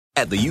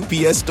At the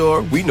UPS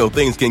Store, we know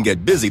things can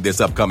get busy this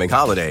upcoming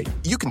holiday.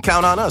 You can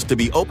count on us to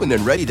be open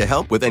and ready to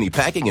help with any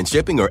packing and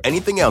shipping or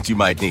anything else you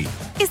might need.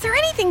 Is there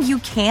anything you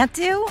can't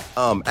do?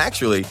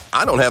 Actually,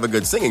 I don't have a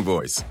good singing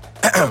voice.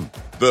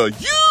 The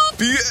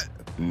UPS...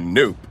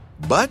 Nope.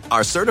 But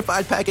our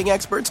certified packing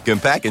experts can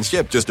pack and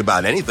ship just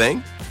about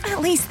anything.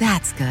 At least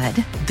that's good.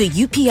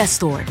 The UPS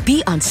Store.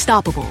 Be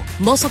unstoppable.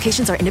 Most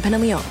locations are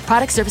independently owned.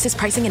 Product, services,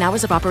 pricing, and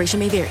hours of operation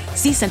may vary.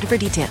 See Center for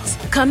details.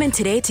 Come in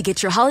today to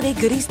get your holiday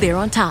goodies there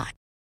on time.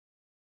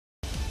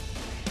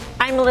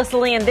 I'm Melissa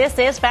Lee, and this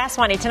is Fast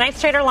Money.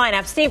 Tonight's trader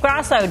lineup: Steve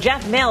Grasso,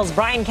 Jeff Mills,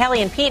 Brian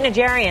Kelly, and Pete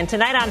Najarian.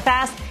 Tonight on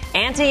Fast,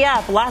 ante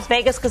up. Las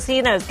Vegas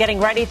casinos getting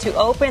ready to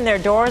open their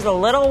doors a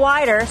little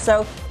wider.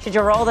 So should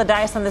you roll the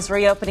dice on this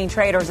reopening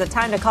trade, or is it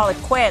time to call it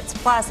quits?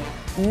 Plus,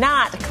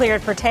 not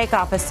cleared for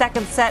takeoff. A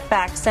second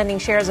setback sending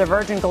shares of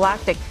Virgin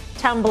Galactic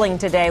tumbling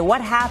today. What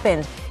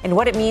happened and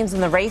what it means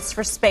in the race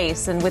for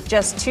space? And with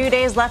just 2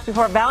 days left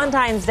before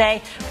Valentine's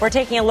Day, we're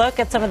taking a look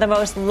at some of the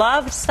most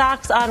loved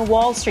stocks on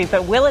Wall Street.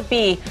 But will it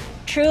be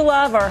true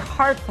love or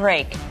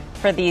heartbreak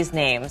for these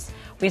names?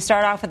 We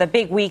start off with a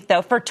big week,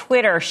 though, for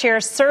Twitter.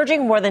 Shares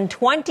surging more than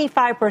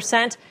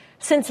 25%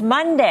 since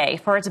Monday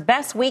for its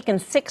best week in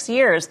 6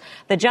 years.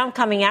 The jump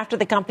coming after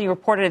the company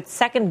reported its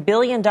second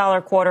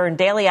billion-dollar quarter in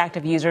daily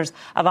active users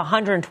of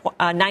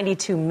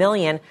 192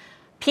 million.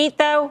 Pete,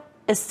 though,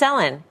 is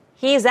selling.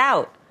 He's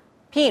out.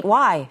 Pete,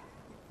 why?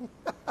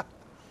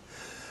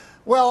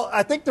 Well,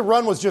 I think the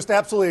run was just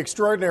absolutely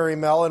extraordinary,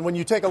 Mel. And when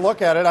you take a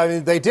look at it, I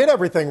mean, they did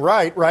everything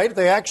right?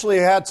 They actually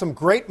had some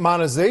great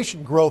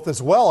monetization growth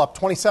as well, up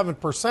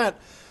 27%.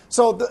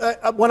 So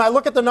when I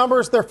look at the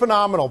numbers, they're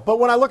phenomenal. But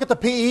when I look at the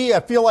PE, I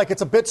feel like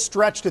it's a bit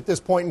stretched at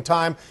this point in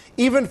time,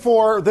 even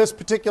for this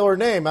particular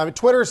name. I mean,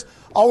 Twitter's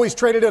always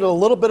traded at a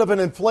little bit of an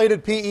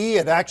inflated PE.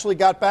 It actually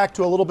got back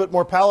to a little bit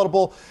more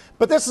palatable.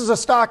 But this is a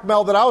stock,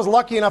 Mel, that I was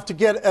lucky enough to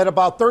get at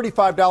about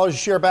 $35 a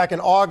share back in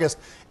August.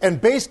 And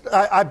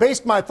I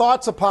based my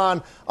thoughts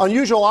upon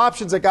unusual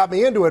options that got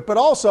me into it. But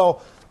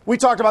also, we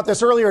talked about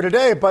this earlier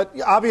today, but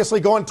obviously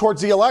going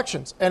towards the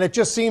elections. And it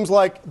just seems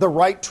like the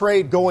right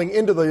trade going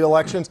into the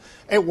elections.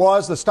 It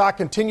was. The stock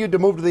continued to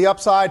move to the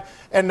upside.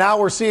 And now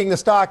we're seeing the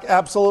stock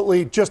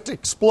absolutely just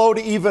explode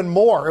even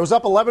more. It was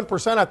up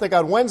 11%, I think,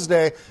 on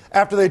Wednesday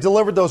after they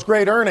delivered those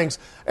great earnings.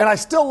 And I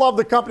still love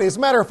the company. As a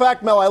matter of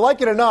fact, Mel, I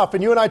like it enough,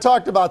 and you and I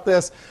talked about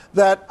this,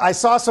 that I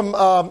saw some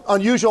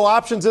unusual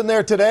options in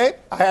there today.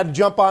 I had to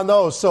jump on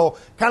those. So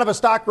kind of a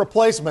stock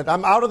replacement.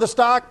 I'm out of the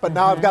stock, but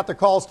now I've got the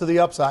calls to the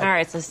upside. All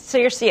right. So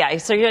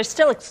you're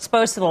still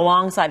exposed to the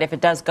long side if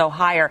it does go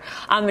higher.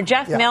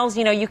 Jeff Mills,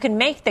 you can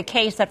make the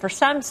case that for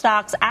some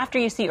stocks, after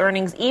you see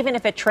earnings, even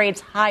if it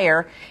trades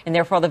higher and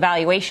therefore the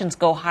valuations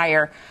go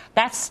higher,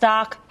 that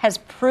stock has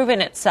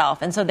proven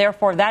itself. And so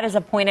therefore that is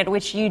a point at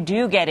which you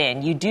do get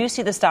in. You do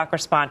see the stock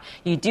respond.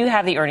 You do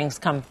have the earnings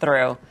come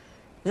through.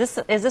 Is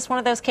this one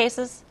of those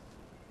cases?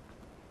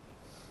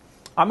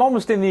 I'm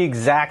almost in the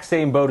exact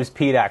same boat as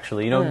Pete,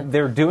 actually.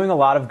 They're doing a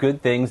lot of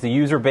good things. The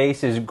user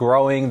base is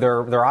growing.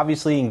 They're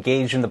obviously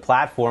engaged in the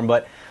platform.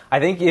 But I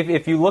think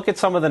if you look at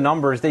some of the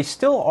numbers, they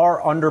still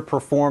are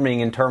underperforming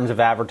in terms of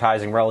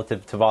advertising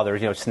relative to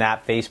others,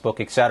 Snap, Facebook,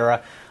 et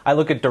cetera. I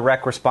look at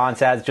direct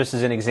response ads just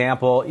as an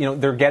example.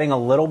 They're getting a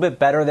little bit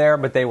better there,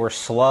 but they were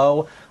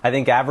slow. I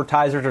think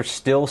advertisers are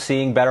still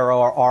seeing better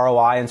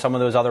ROI in some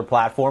of those other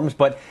platforms.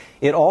 But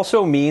it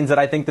also means that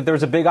I think that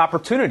there's a big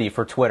opportunity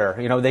for Twitter.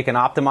 They can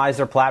optimize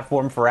their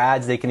platform for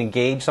ads. They can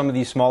engage some of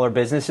these smaller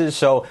businesses.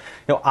 So,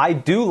 I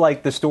do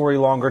like the story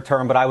longer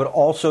term, but I would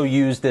also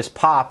use this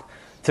pop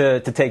to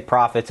take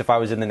profits if I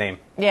was in the name.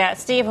 Yeah,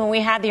 Steve, when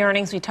we had the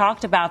earnings, we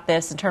talked about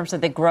this in terms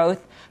of the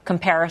growth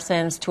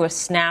comparisons to a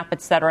Snap,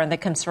 et cetera, and the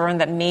concern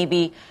that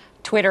maybe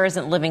Twitter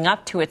isn't living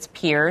up to its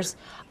peers.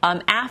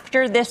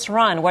 After this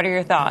run, what are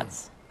your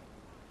thoughts?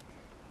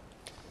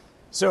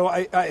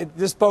 So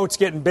this boat's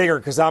getting bigger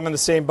because I'm in the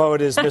same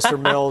boat as Mr.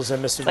 Mills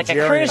and Mr. It's like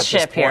a cruise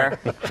ship here.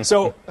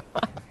 So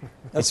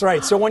that's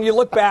right. So when you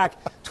look back,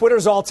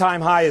 Twitter's all-time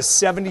high is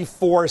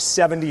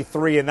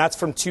 74.73, and that's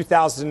from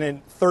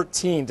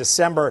 2013,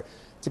 December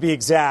to be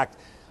exact.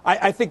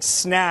 I think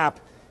Snap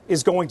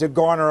is going to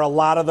garner a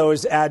lot of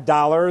those ad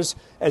dollars,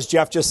 as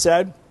Jeff just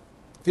said.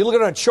 If you look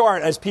at a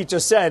chart, as Pete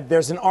just said,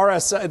 there's an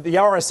RSI. The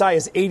RSI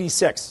is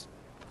 86.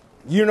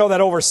 You know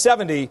that over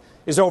 70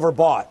 is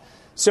overbought.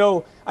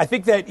 So I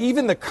think that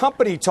even the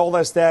company told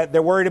us that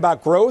they're worried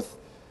about growth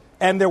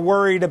and they're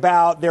worried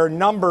about their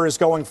numbers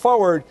going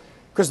forward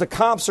because the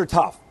comps are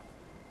tough.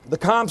 The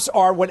comps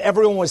are when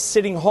everyone was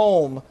sitting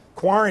home,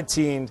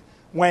 quarantined,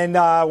 when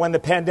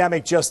the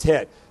pandemic just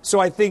hit. So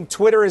I think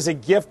Twitter is a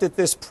gift at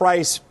this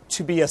price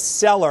to be a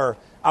seller.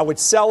 I would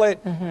sell it.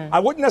 I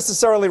wouldn't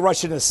necessarily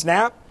rush into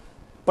Snap,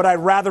 but I'd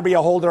rather be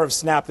a holder of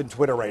Snap than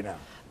Twitter right now.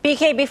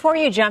 BK, before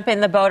you jump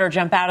in the boat or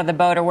jump out of the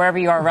boat or wherever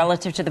you are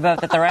relative to the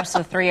boat that the rest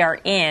of the three are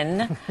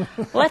in,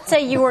 let's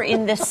say you were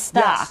in this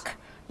stock. Yes.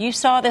 You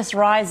saw this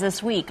rise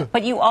this week,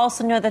 but you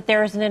also know that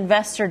there is an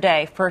investor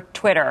day for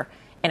Twitter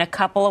in a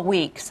couple of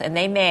weeks, and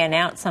they may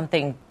announce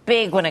something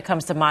big when it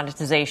comes to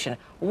monetization.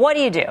 What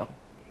do you do?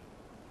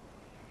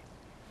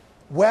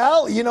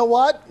 Well, you know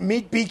what?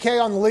 Meet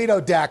BK on the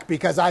Lido deck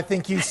because I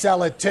think you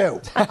sell it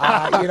too.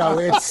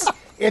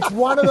 It's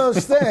one of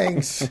those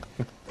things.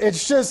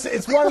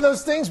 It's one of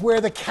those things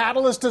where the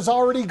catalyst is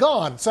already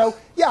gone. So,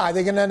 yeah, are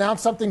they going to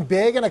announce something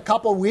big in a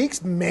couple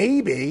weeks?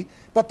 Maybe.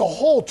 But the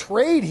whole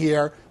trade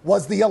here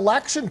was the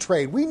election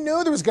trade. We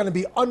knew there was going to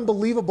be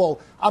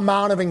unbelievable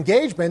amount of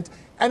engagement.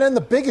 And then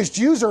the biggest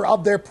user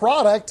of their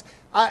product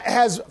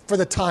has, for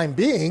the time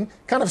being,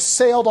 kind of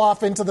sailed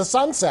off into the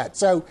sunset.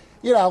 So,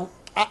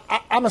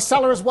 I'm a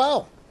seller as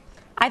well.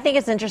 I think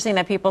it's interesting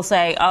that people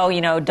say,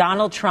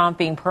 Donald Trump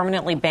being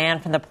permanently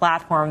banned from the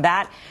platform,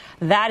 that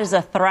is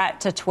a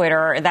threat to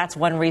Twitter. That's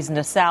one reason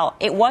to sell.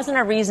 It wasn't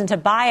a reason to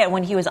buy it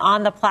when he was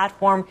on the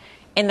platform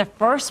in the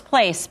first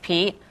place,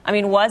 Pete. I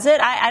mean, was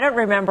it? I don't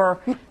remember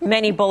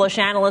many bullish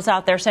analysts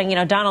out there saying,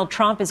 Donald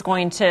Trump is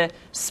going to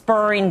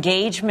spur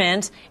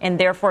engagement and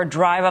therefore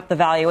drive up the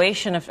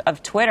valuation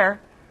of Twitter.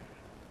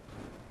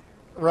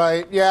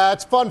 Right. Yeah,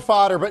 it's fun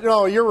fodder. But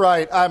no, you're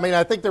right. I mean,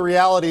 I think the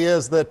reality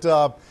is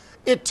that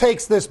it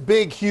takes this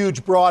big,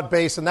 huge, broad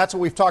base, and that's what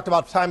we've talked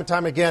about time and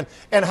time again.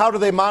 And how do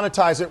they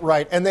monetize it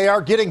right? And they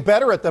are getting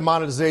better at the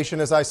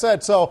monetization, as I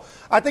said. So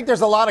I think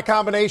there's a lot of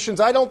combinations.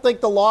 I don't think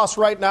the loss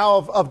right now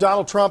of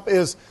Donald Trump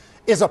is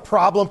a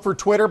problem for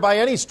Twitter by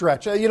any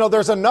stretch.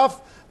 There's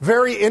enough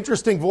very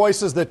interesting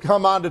voices that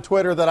come onto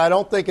Twitter that I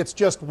don't think it's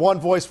just one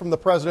voice from the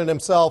president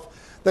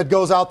himself that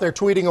goes out there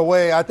tweeting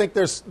away. I think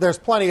there's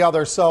plenty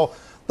others. So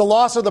the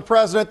loss of the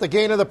president, the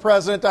gain of the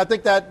president, I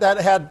think that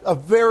had a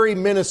very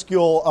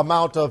minuscule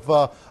amount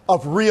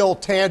of real,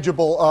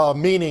 tangible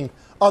meaning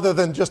other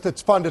than just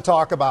it's fun to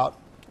talk about.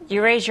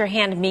 You raised your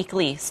hand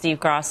meekly, Steve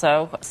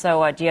Grasso.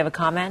 So do you have a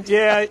comment?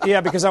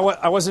 Yeah, because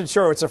I wasn't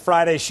sure. It's a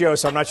Friday show,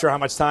 so I'm not sure how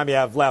much time you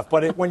have left.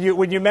 But when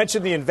you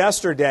mentioned the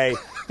Investor Day,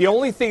 the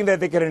only thing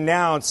that they could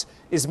announce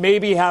is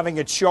maybe having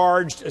a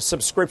charged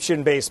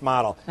subscription-based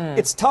model.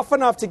 It's tough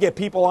enough to get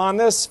people on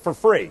this for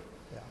free.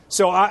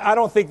 So I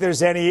don't think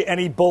there's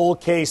any bull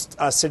case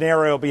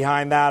scenario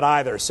behind that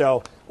either.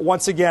 So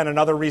once again,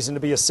 another reason to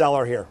be a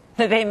seller here.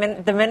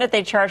 The minute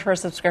they charge for a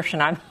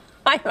subscription, I'm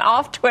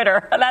off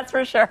Twitter. That's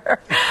for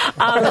sure.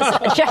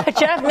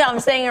 Jeff Mills, I'm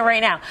saying it right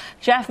now.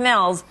 Jeff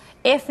Mills,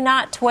 if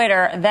not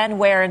Twitter, then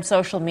where in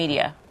social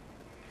media?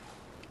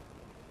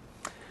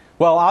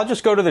 Well, I'll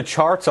just go to the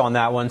charts on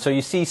that one. So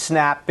you see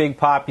Snap, big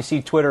pop. You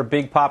see Twitter,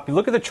 big pop. You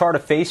look at the chart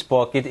of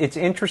Facebook. It's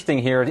interesting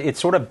here. It's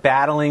sort of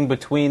battling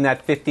between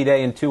that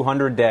 50-day and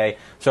 200-day.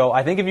 So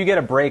I think if you get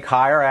a break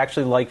higher, I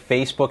actually like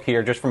Facebook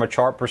here just from a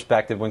chart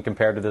perspective when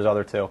compared to those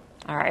other two.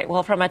 All right.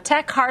 Well, from a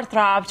tech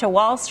heartthrob to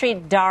Wall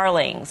Street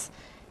darlings,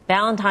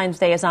 Valentine's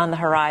Day is on the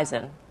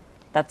horizon.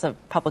 That's a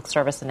public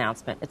service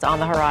announcement. It's on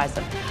the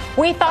horizon.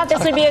 We thought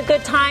this would be a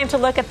good time to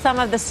look at some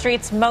of the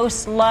street's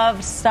most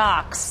loved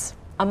stocks.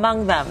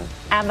 Among them,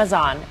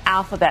 Amazon,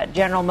 Alphabet,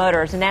 General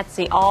Motors, and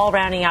Etsy, all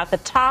rounding out the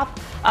top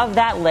of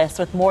that list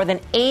with more than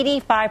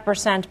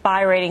 85%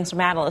 buy ratings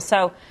from analysts.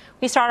 So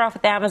we start off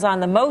with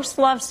Amazon, the most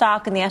loved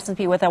stock in the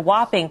S&P with a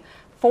whopping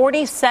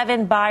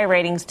 47 buy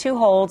ratings, 2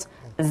 holds,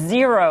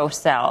 0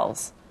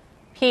 sells.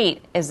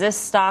 Pete, is this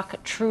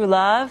stock true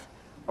love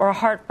or a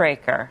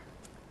heartbreaker?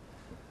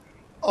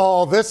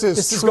 Oh, this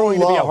is true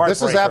love.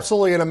 This is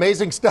absolutely an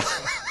amazing stock.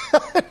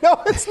 No,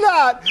 it's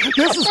not.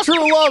 This is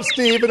true love,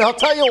 Steve, and I'll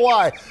tell you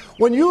why.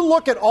 When you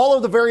look at all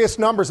of the various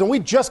numbers, and we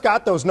just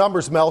got those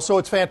numbers, Mel, so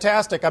it's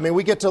fantastic. I mean,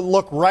 we get to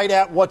look right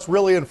at what's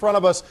really in front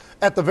of us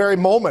at the very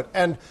moment.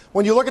 And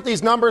when you look at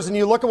these numbers and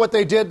you look at what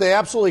they did, they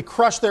absolutely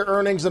crushed their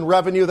earnings and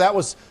revenue. That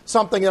was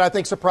something that I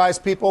think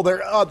surprised people.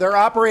 Their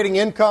operating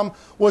income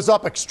was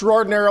up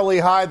extraordinarily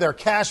high. Their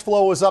cash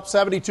flow was up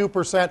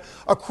 72%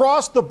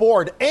 across the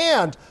board.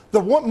 And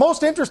the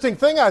most interesting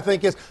thing, I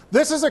think, is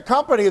this is a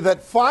company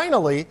that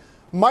finally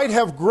might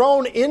have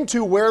grown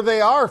into where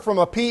they are from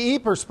a PE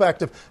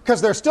perspective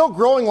because they're still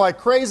growing like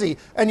crazy.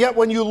 And yet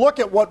when you look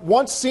at what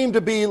once seemed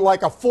to be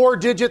like a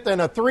 4-digit then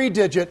a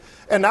 3-digit,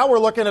 and now we're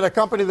looking at a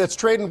company that's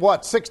trading,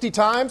 60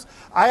 times?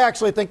 I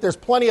actually think there's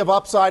plenty of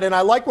upside. And I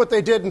like what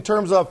they did in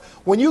terms of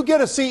when you get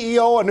a new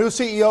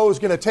CEO who's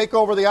going to take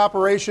over the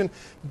operation,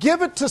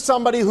 give it to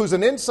somebody who's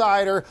an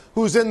insider,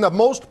 who's in the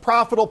most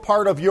profitable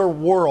part of your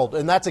world.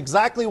 And that's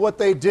exactly what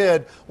they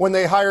did when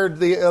they hired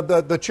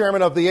the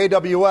chairman of the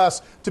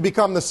AWS to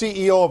become the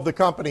CEO of the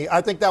company.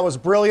 I think that was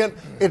brilliant.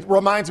 It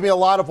reminds me a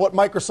lot of what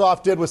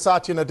Microsoft did with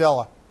Satya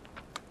Nadella.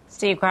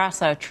 Steve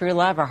Grasso, true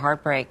love or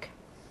heartbreak?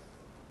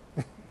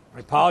 I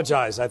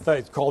apologize. I thought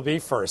it called me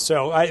first.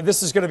 So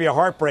this is going to be a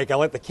heartbreak. I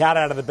let the cat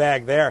out of the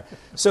bag there.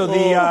 So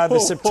the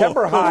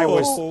September high was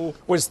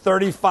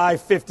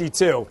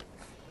 35.52.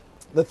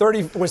 The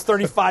 30 was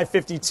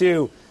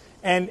 35.52.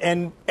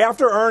 And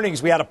after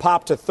earnings, we had a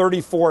pop to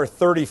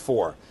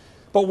 34.34.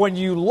 But when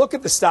you look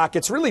at the stock,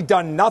 it's really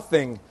done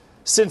nothing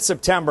since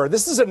September.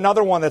 This is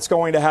another one that's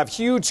going to have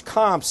huge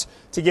comps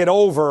to get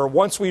over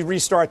once we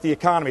restart the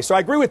economy. So I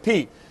agree with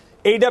Pete.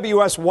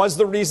 AWS was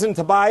the reason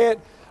to buy it.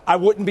 I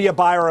wouldn't be a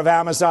buyer of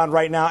Amazon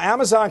right now.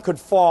 Amazon could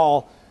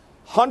fall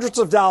hundreds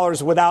of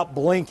dollars without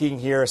blinking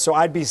here. So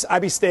I'd be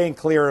staying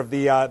clear of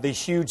the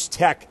huge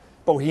tech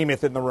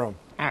behemoth in the room.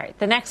 All right.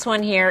 The next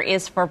one here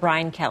is for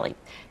Brian Kelly.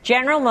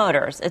 General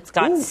Motors. It's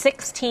got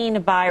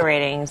 16 buy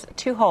ratings,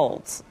 2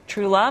 holds.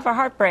 True love or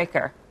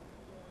heartbreaker?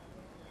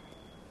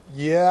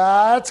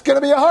 Yeah, it's going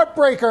to be a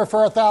heartbreaker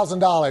for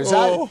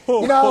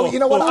 $1,000. You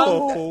know what?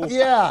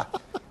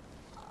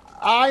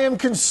 I am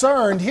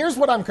concerned. Here's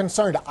what I'm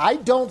concerned. I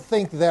don't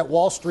think that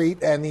Wall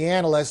Street and the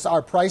analysts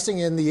are pricing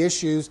in the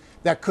issues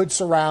that could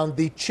surround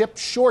the chip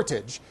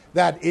shortage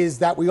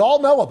that we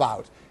all know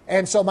about.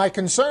 And so my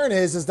concern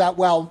is that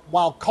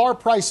while car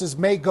prices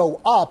may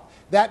go up,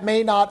 that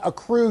may not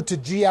accrue to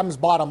GM's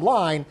bottom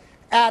line,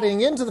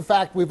 adding into the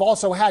fact we've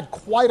also had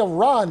quite a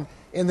run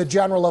in the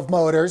General of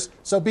Motors,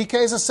 so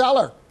BK's a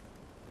seller.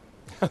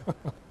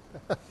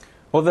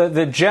 Well,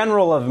 the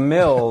General of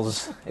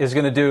Mills is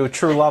going to do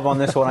true love on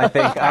this one, I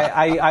think.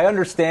 I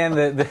understand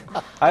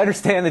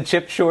the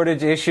chip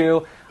shortage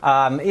issue.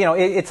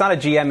 It's not a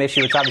GM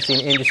issue. It's obviously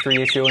an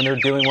industry issue, and they're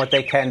doing what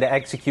they can to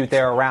execute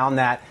there around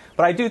that.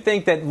 But I do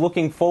think that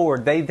looking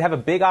forward, they have a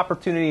big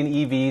opportunity in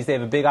EVs. They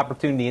have a big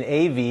opportunity in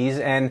AVs,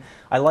 and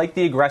I like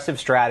the aggressive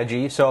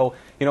strategy. So,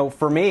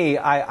 for me,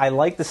 I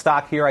like the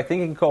stock here. I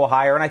think it can go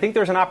higher, and I think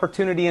there's an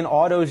opportunity in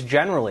autos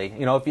generally.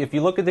 If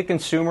you look at the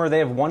consumer, they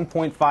have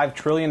 $1.5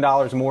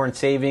 trillion more in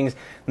savings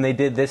than they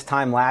did this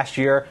time last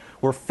year.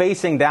 We're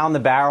facing down the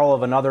barrel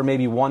of another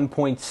maybe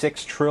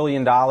 $1.6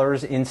 trillion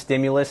in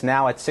stimulus,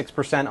 now at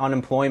 6%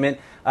 unemployment.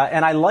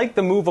 And I like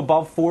the move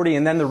above 40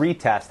 and then the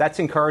retest. That's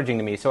encouraging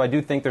to me. So I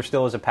do think there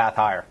still is a path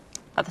higher.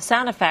 The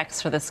sound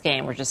effects for this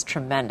game were just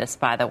tremendous,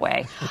 by the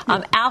way.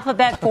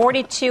 Alphabet,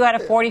 42 out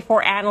of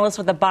 44 analysts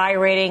with a buy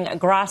rating.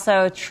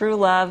 Grasso, true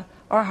love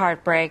or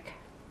heartbreak?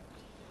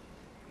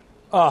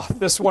 Oh,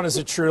 this one is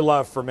a true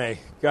love for me.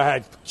 Go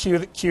ahead.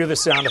 Cue the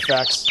sound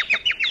effects.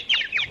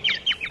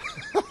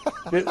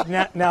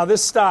 Now,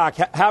 this stock,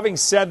 having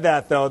said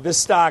that, though, this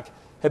stock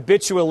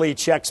habitually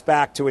checks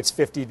back to its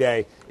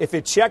 50-day. If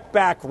it checked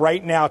back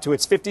right now to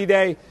its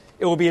 50-day,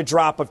 it will be a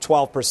drop of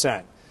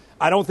 12%.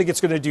 I don't think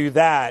it's going to do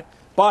that,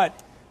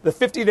 but the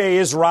 50-day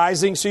is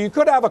rising, so you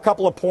could have a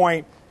couple of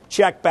point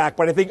check back,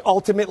 but I think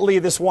ultimately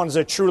this one's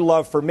a true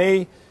love for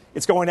me.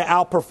 It's going to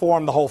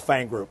outperform the whole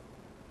FANG group.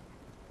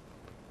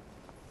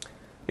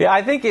 Yeah,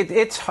 I think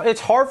it's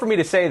hard for me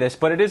to say this,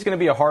 but it is going to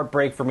be a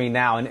heartbreak for me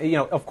now. And,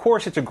 of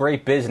course, it's a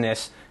great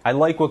business. I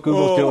like what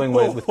Google's doing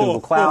with Google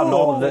Cloud and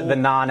all of the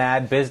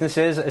non-ad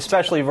businesses,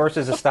 especially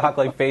versus a stock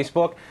like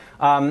Facebook.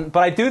 But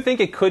I do think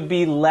it could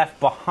be left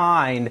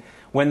behind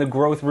when the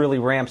growth really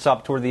ramps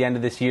up toward the end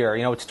of this year.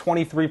 It's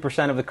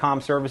 23% of the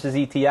comm services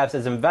ETFs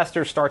as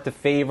investors start to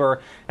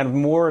favor and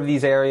more of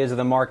these areas of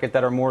the market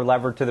that are more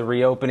levered to the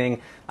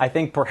reopening. I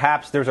think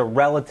perhaps there's a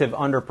relative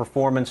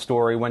underperformance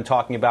story when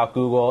talking about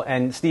Google.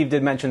 And Steve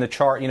did mention the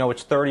chart.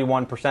 It's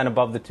 31%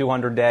 above the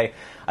 200-day.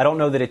 I don't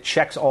know that it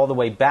checks all the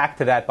way back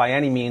to that by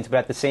any means, but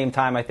at the same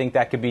time, I think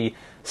that could be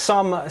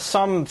some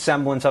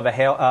semblance of a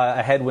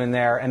headwind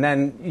there. And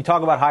then you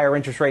talk about higher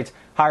interest rates,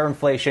 higher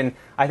inflation.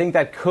 I think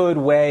that could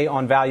weigh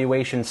on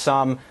valuation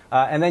some.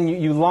 And then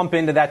you lump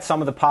into that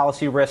some of the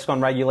policy risk on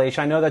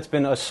regulation. I know that's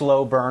been a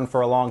slow burn for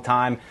a long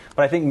time,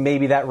 but I think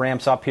maybe that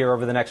ramps up here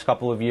over the next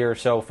couple of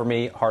years. So for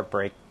me,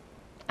 heartbreak.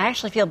 I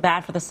actually feel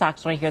bad for the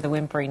stocks when I hear the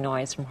whimpering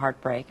noise from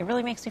heartbreak. It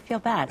really makes me feel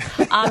bad.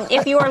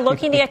 If you are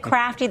looking to get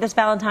crafty this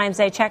Valentine's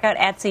Day, check out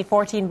Etsy.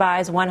 14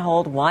 buys, 1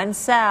 hold, 1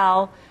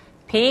 sell.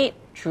 Pete,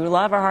 true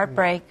love or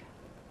heartbreak?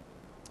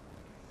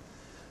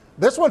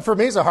 This one for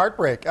me is a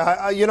heartbreak.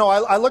 I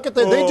look at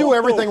they do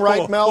everything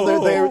right, Mel.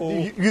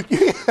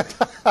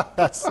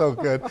 That's so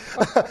good.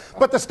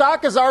 But the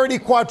stock has already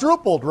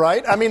quadrupled,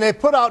 right? I mean, they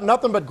put out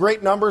nothing but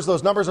great numbers.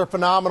 Those numbers are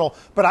phenomenal.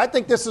 But I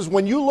think this is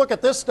when you look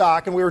at this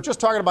stock, and we were just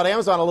talking about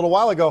Amazon a little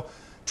while ago,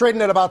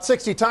 trading at about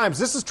 60 times.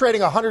 This is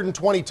trading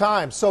 120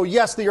 times. So,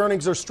 yes, the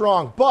earnings are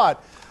strong.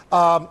 But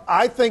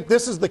I think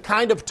this is the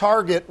kind of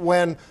target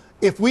when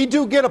if we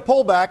do get a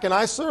pullback, and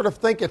I sort of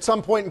think at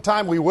some point in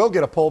time we will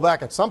get a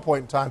pullback at some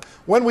point in time,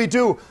 when we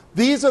do,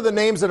 these are the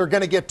names that are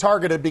going to get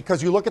targeted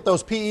because you look at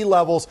those PE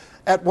levels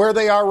at where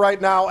they are right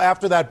now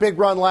after that big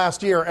run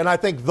last year, and I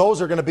think those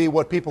are going to be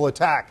what people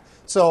attack.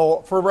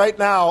 So for right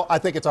now, I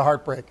think it's a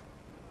heartbreak.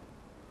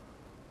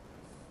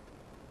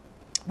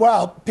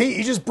 Well, Pete,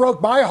 you just broke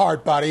my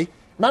heart, buddy.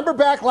 Remember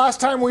back last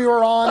time we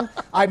were on,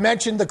 I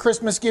mentioned the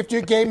Christmas gift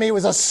you gave me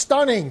was a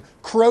stunning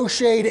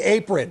crocheted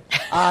apron.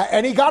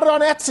 And he got it on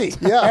Etsy.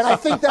 Yeah. And I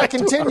think that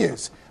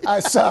continues.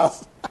 So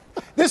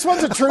this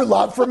one's a true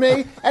love for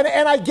me. And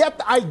I get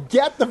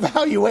the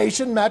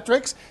valuation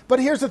metrics. But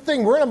here's the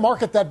thing. We're in a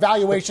market that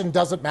valuation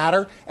doesn't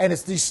matter. And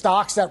it's these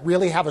stocks that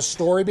really have a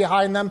story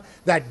behind them,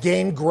 that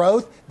gain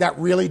growth, that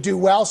really do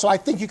well. So I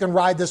think you can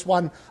ride this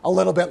one a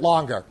little bit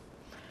longer.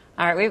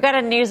 All right, we've got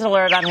a news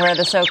alert on where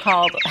the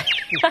so-called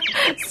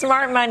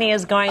smart money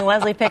is going.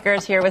 Leslie Picker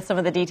is here with some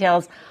of the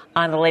details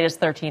on the latest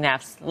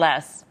 13Fs.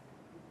 Les.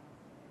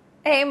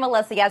 Hey,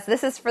 Melissa. Yes,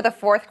 this is for the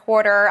fourth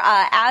quarter.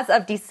 As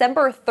of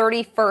December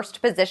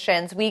 31st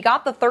positions, we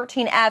got the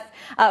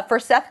 13F for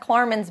Seth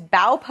Klarman's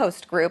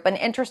Baupost Group, an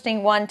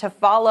interesting one to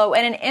follow,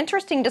 and an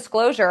interesting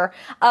disclosure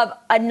of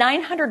a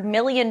 $900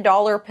 million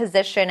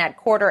position at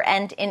quarter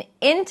end in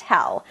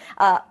Intel,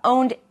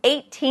 owned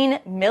 18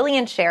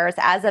 million shares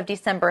as of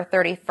December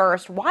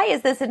 31st. Why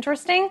is this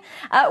interesting?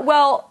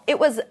 Well, it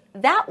was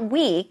that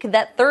week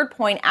that Third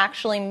Point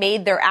actually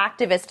made their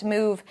activist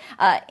move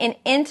in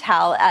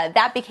Intel.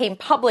 That became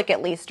public,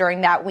 at least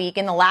during that week,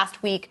 in the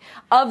last week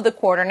of the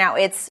quarter. Now,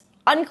 it's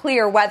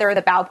unclear whether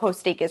the Baupost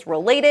stake is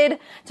related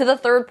to the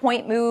Third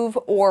Point move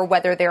or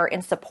whether they're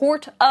in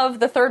support of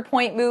the Third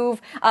Point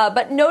move.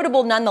 But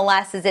notable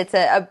nonetheless is it's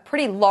a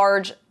pretty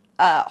large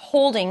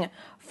holding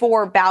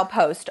for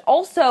Baupost.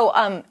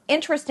 Also,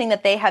 interesting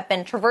that they have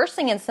been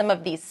traversing in some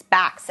of these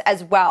SPACs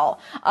as well.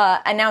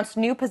 Announced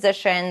new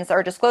positions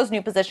or disclosed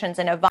new positions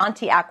in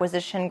Avanti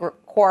Acquisition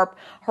Corp,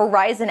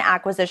 Horizon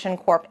Acquisition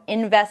Corp,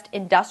 Invest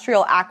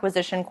Industrial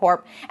Acquisition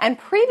Corp, and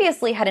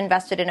previously had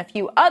invested in a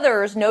few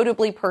others,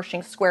 notably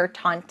Pershing Square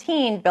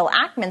Tontine, Bill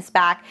Ackman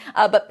SPAC,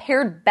 but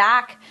pared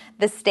back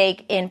the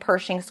stake in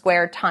Pershing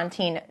Square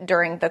Tontine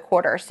during the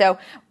quarter. So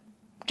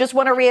just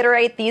want to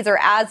reiterate, these are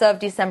as of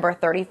December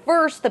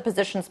 31st. The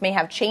positions may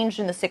have changed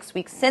in the 6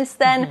 weeks since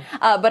then,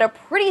 but a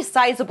pretty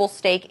sizable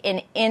stake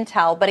in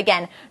Intel. But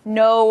again,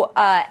 no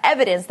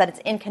evidence that it's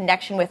in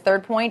connection with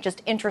Third Point,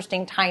 just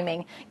interesting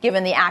timing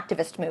given the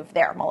activist move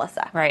there,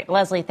 Melissa. Right.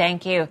 Leslie,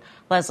 thank you.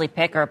 Leslie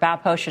Picker.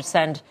 Baupost should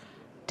send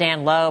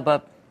Dan Loeb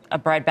a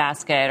bread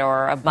basket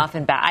or a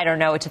muffin basket. I don't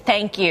know. It's a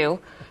thank you.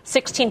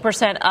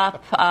 16%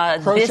 up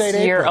this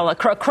year.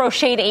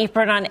 Crocheted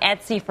apron on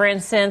Etsy, for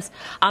instance.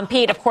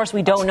 Pete, of course,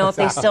 we don't know if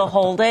they still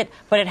hold it,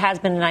 but it has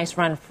been a nice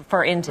run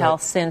for Intel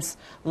since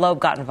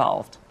Loeb got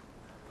involved.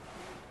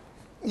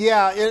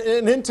 Yeah,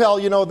 in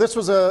Intel, this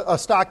was a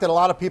stock that a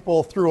lot of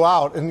people threw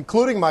out,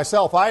 including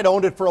myself. I had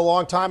owned it for a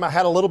long time. I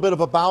had a little bit of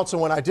a bounce,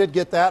 and when I did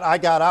get that, I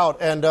got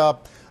out. And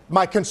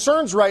my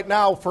concerns right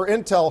now for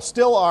Intel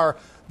still are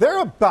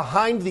they're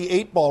behind the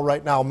eight ball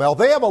right now, Mel.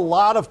 They have a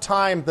lot of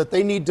time that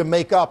they need to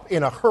make up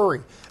in a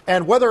hurry.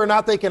 And whether or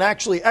not they can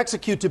actually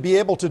execute to be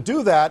able to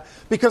do that,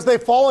 because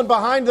they've fallen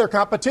behind their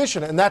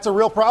competition, and that's a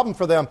real problem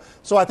for them.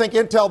 So I think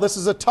Intel, this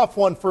is a tough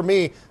one for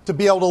me to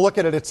be able to look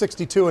at it at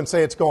 62 and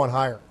say it's going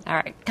higher. All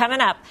right, coming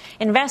up,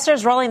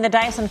 investors rolling the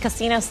dice on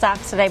casino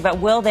stocks today, but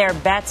will their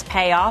bets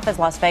pay off as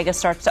Las Vegas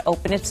starts to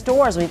open its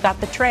doors? We've got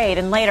the trade,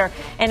 and later,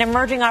 an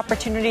emerging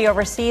opportunity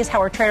overseas, how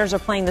our traders are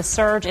playing the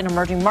surge in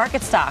emerging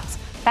market stocks.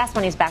 Fast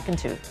Money's back in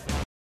 2.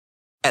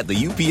 At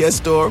the UPS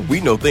Store, we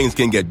know things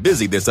can get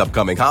busy this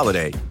upcoming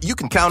holiday. You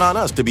can count on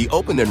us to be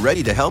open and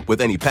ready to help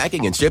with any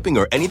packing and shipping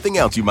or anything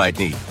else you might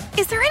need.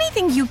 Is there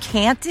anything you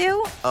can't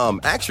do?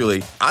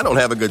 Actually, I don't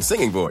have a good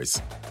singing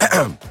voice.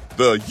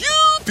 The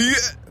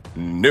UPS...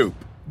 Nope.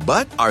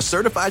 But our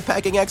certified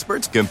packing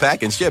experts can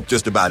pack and ship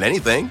just about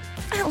anything.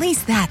 At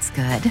least that's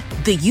good.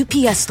 The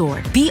UPS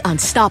Store. Be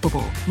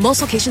unstoppable.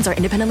 Most locations are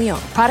independently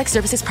owned. Product,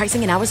 services,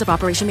 pricing, and hours of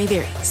operation may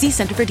vary. See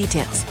Center for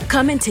details.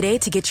 Come in today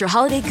to get your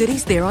holiday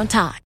goodies there on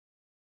time.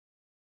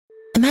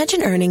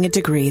 Imagine earning a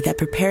degree that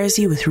prepares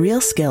you with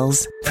real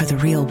skills for the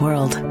real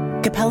world.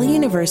 Capella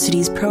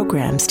University's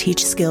programs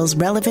teach skills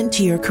relevant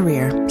to your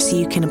career so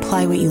you can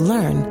apply what you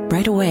learn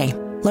right away.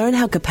 Learn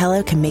how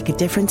Capella can make a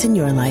difference in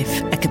your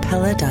life at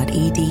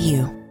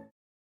capella.edu.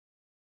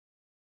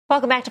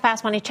 Welcome back to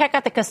Fast Money. Check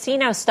out the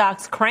casino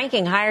stocks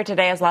cranking higher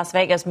today as Las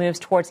Vegas moves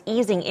towards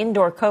easing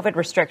indoor COVID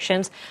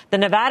restrictions. The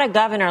Nevada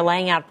governor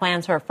laying out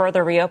plans for a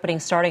further reopening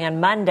starting on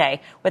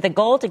Monday with a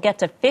goal to get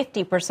to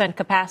 50%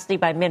 capacity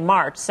by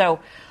mid-March. So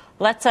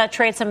let's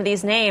trade some of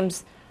these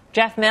names.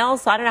 Jeff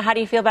Mills, I don't know, how do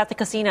you feel about the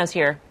casinos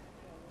here?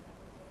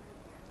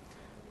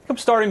 I'm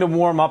starting to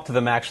warm up to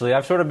them, actually.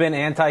 I've sort of been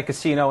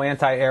anti-casino,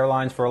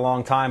 anti-airlines for a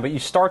long time, but you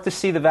start to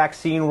see the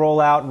vaccine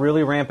rollout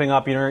really ramping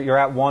up. You're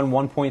at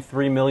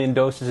 1.3 million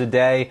doses a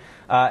day.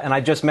 And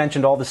I just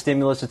mentioned all the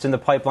stimulus that's in the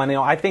pipeline.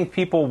 I think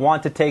people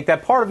want to take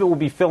that. Part of it will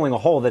be filling a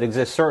hole that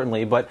exists,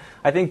 certainly. But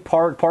I think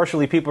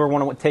partially people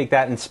want to take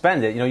that and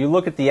spend it. You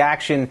look at the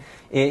action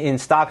in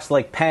stocks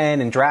like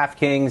Penn and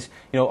DraftKings,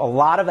 a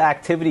lot of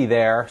activity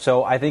there.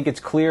 So I think it's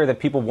clear that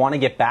people want to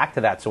get back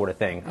to that sort of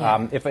thing.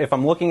 Yeah. If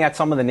I'm looking at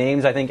some of the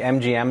names, I think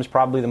MGM is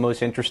probably the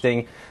most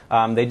interesting.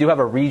 They do have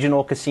a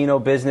regional casino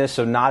business,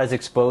 so not as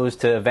exposed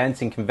to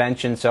events and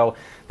conventions. So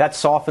that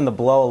softened the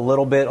blow a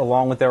little bit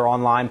along with their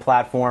online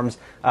platforms.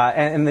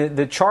 And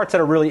the chart's at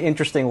a really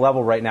interesting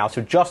level right now,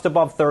 so just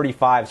above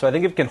 35. So I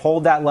think if it can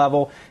hold that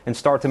level and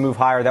start to move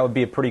higher, that would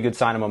be a pretty good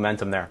sign of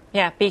momentum there.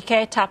 Yeah,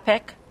 BK, top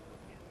pick?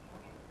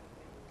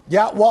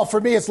 Yeah, well, for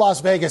me, it's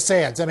Las Vegas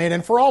Sands. I mean,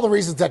 and for all the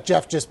reasons that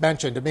Jeff just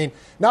mentioned, I mean,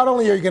 not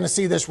only are you going to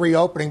see this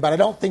reopening, but I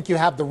don't think you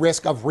have the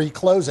risk of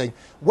reclosing.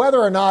 Whether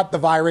or not the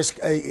virus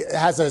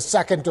has a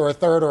second or a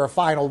third or a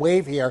final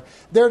wave here,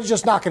 they're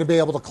just not going to be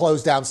able to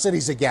close down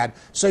cities again.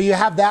 So you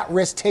have that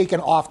risk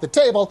taken off the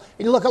table.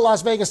 And you look at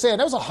Las Vegas Sands,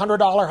 that was a $100,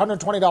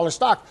 $120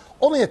 stock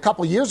only a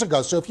couple years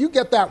ago. So if you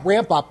get that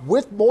ramp up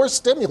with more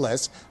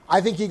stimulus,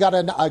 I think you got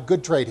a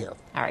good trade here.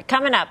 All right,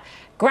 coming up.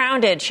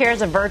 Grounded,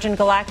 shares of Virgin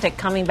Galactic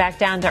coming back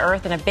down to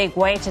earth in a big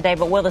way today,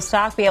 but will the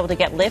stock be able to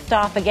get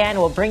liftoff again?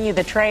 We'll bring you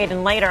the trade,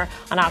 and later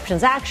on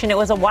Options Action, it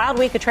was a wild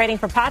week of trading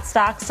for pot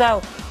stocks,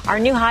 so are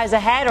new highs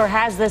ahead, or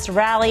has this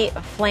rally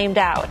flamed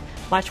out?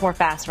 Much more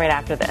fast right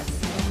after this.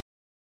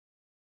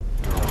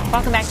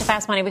 Welcome back to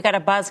Fast Money. We got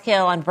a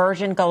buzzkill on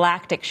Virgin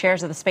Galactic.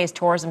 Shares of the space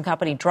tourism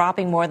company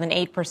dropping more than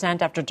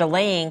 8% after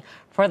delaying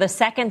for the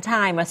second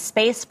time a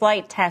space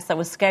flight test that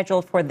was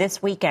scheduled for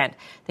this weekend.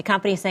 The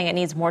company is saying it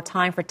needs more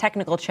time for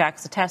technical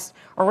checks. The test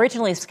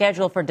originally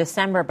scheduled for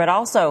December, but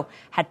also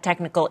had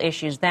technical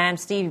issues then.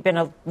 Steve, you've been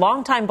a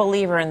longtime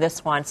believer in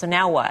this one. So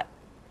now what?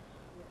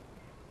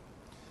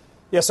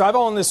 Yeah, so I've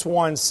owned this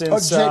one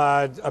since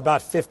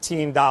about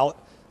 $15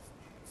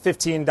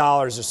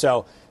 or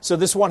so. So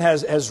this one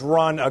has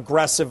run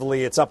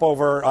aggressively. It's up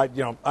over,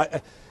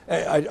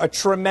 a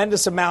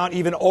tremendous amount,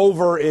 even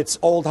over its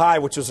old high,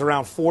 which was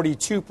around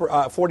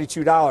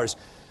 $42.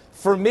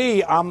 For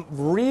me, I'm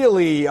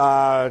really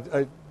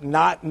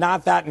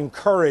not that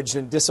encouraged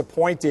and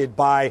disappointed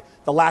by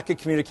the lack of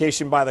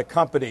communication by the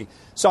company.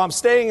 So I'm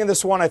staying in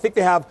this one. I think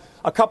they have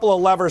a couple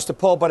of levers to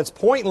pull, but it's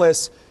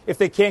pointless if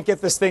they can't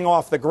get this thing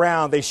off the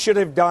ground. They should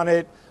have done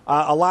it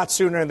a lot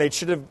sooner, and they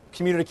should have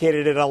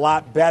communicated it a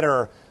lot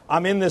better.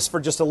 I'm in this for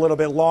just a little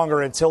bit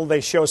longer until they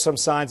show some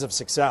signs of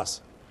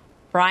success.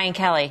 Brian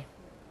Kelly.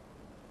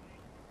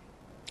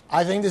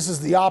 I think this is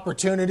the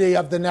opportunity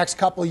of the next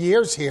couple of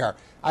years here.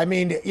 I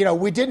mean,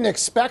 we didn't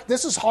expect,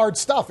 this is hard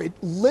stuff. It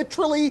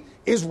literally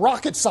is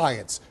rocket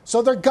science.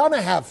 So they're going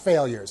to have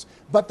failures,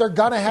 but they're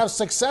going to have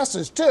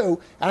successes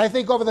too. And I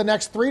think over the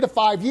next 3 to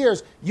 5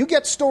 years, you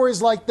get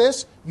stories like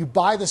this, you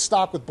buy the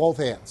stock with both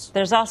hands.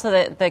 There's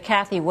also the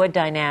Cathie Wood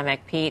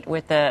dynamic, Pete,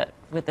 with the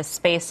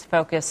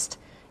space-focused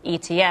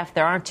ETF.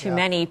 There aren't too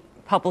many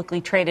publicly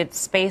traded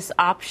space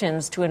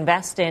options to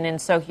invest in,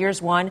 and so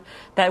here's one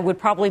that would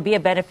probably be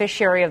a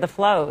beneficiary of the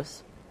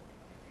flows.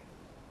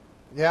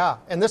 Yeah,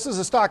 and this is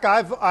a stock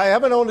I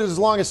haven't owned it as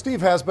long as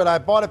Steve has, but I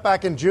bought it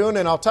back in June,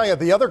 and I'll tell you,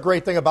 the other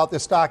great thing about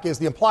this stock is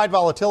the implied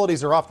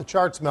volatilities are off the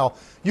charts, Mel.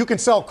 You can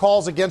sell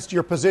calls against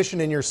your position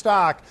in your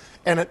stock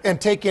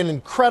and take in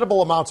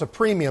incredible amounts of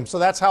premium. So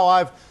that's how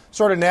I've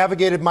sort of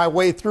navigated my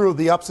way through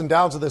the ups and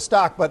downs of this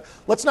stock. But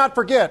let's not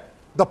forget,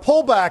 the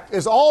pullback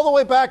is all the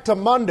way back to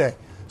Monday.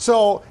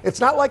 So it's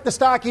not like the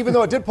stock, even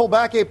though it did pull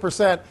back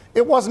 8%,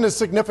 it wasn't as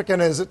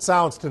significant as it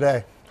sounds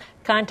today.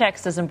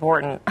 Context is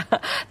important.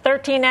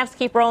 13 Fs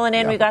keep rolling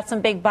in. Yeah. We got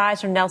some big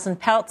buys from Nelson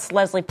Peltz.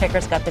 Leslie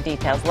Picker's got the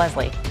details.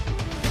 Leslie.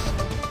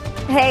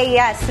 Hey,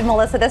 yes,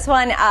 Melissa, this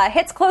one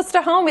hits close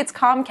to home. It's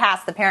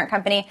Comcast, the parent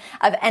company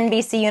of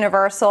NBC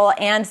Universal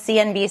and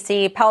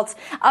CNBC. Peltz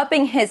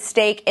upping his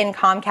stake in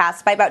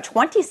Comcast by about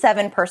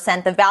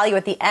 27%. The value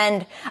at the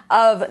end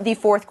of the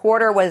fourth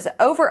quarter was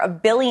over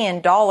 $1 billion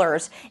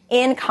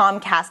in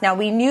Comcast. Now,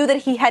 we knew that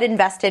he had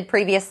invested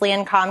previously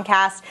in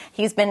Comcast.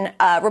 He's been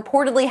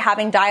reportedly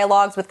having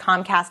dialogues with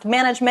Comcast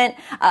management,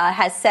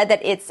 has said that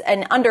it's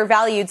an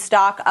undervalued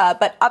stock,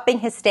 but upping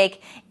his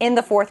stake in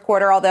the fourth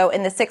quarter, although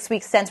in the 6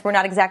 weeks since, we're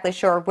not exactly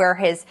sure where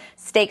his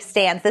stake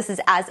stands. This is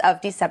as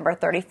of December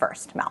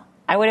 31st, Mel.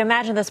 I would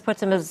imagine this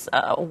puts him as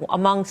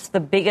amongst the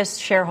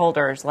biggest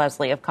shareholders,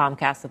 Leslie, of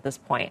Comcast at this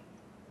point.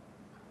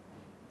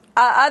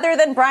 Other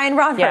than Brian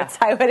Roberts,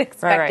 I would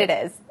expect it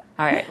is.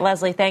 All right,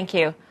 Leslie, thank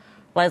you.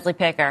 Leslie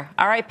Picker.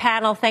 All right,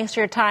 panel, thanks for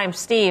your time.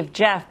 Steve,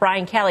 Jeff,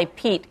 Brian Kelly,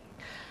 Pete.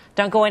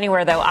 Don't go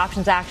anywhere, though.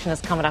 Options Action is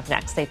coming up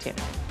next. Stay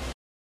tuned.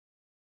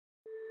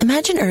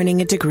 Imagine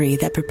earning a degree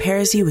that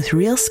prepares you with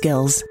real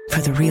skills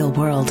for the real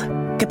world.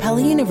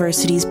 Capella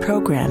University's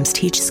programs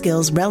teach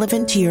skills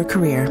relevant to your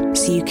career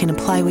so you can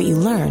apply what you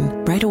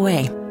learn right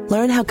away.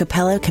 Learn how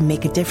Capella can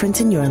make a difference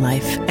in your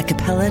life at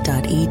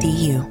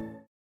capella.edu.